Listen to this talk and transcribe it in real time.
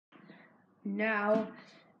Now,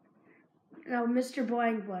 Mr.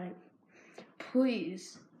 Blank Blank,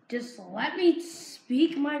 please, just let me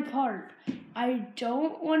speak my part. I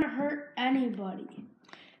don't want to hurt anybody.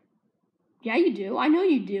 Yeah, you do. I know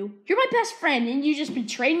you do. You're my best friend, and you just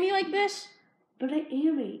betrayed me like this? But I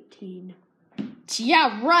am 18.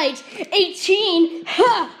 Yeah, right. 18?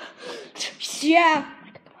 Ha! Yeah.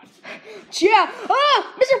 Yeah.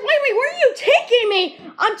 Ah, Mr. Wait, where are you taking me?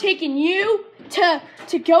 I'm taking you to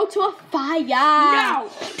go to a fire. No!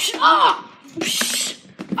 Ah!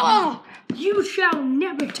 Ah! You shall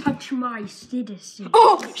never touch my citizen.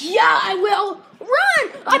 Oh, yeah, I will. Run!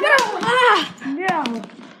 I better. No.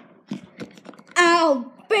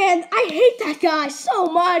 Ow, man, I hate that guy so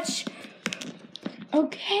much.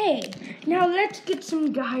 Okay, now let's get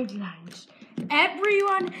some guidelines.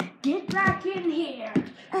 Everyone, get back in here.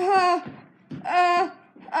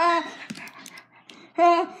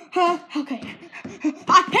 Okay.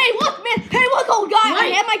 Hey, look, man. Hey, look, old guy.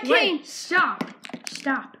 I have my cane. Wait, stop.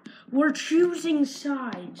 We're choosing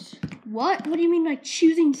sides. What? What do you mean by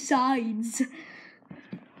choosing sides?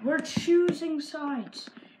 We're choosing sides.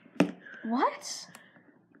 What?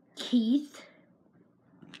 Keith,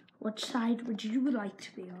 what side would you like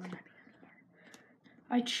to be on?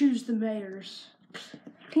 I choose the mayor's.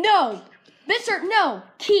 No. No.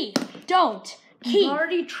 Keith, don't. Keith. You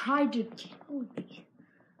already tried to kill me.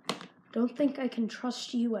 Don't think I can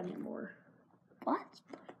trust you anymore. What?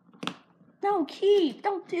 No, Keith,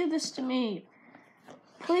 don't do this to me.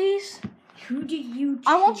 Please? Who do you choose?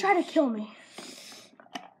 I won't try to kill me.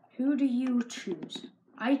 Who do you choose?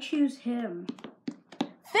 I choose him.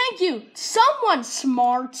 Thank you. Someone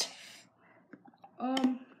smart.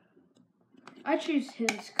 I choose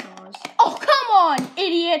his cause. Oh, come on,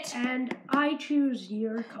 idiot. And I choose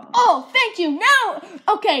your cause. Oh, thank you. Now,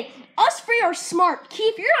 okay, us three are smart.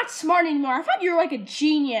 Keith, you're not smart anymore. I thought you were like a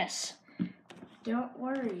genius. Don't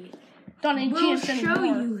worry. Not a genius anymore.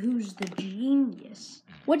 We'll show you who's the genius.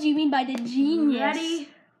 What do you mean by the genius? Ready,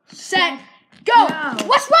 set, go.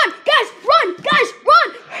 Let's run. Guys, run. Guys, run.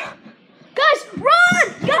 Guys,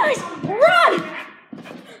 run. Guys, run.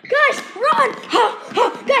 Guys, run.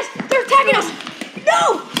 Guys, they're attacking us. No.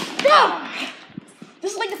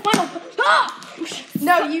 This is like the final.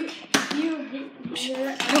 No, you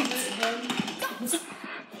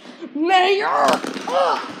Mayor.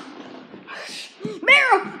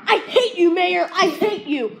 Mayor, I hate you, Mayor. I hate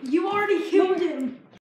you. You already killed him.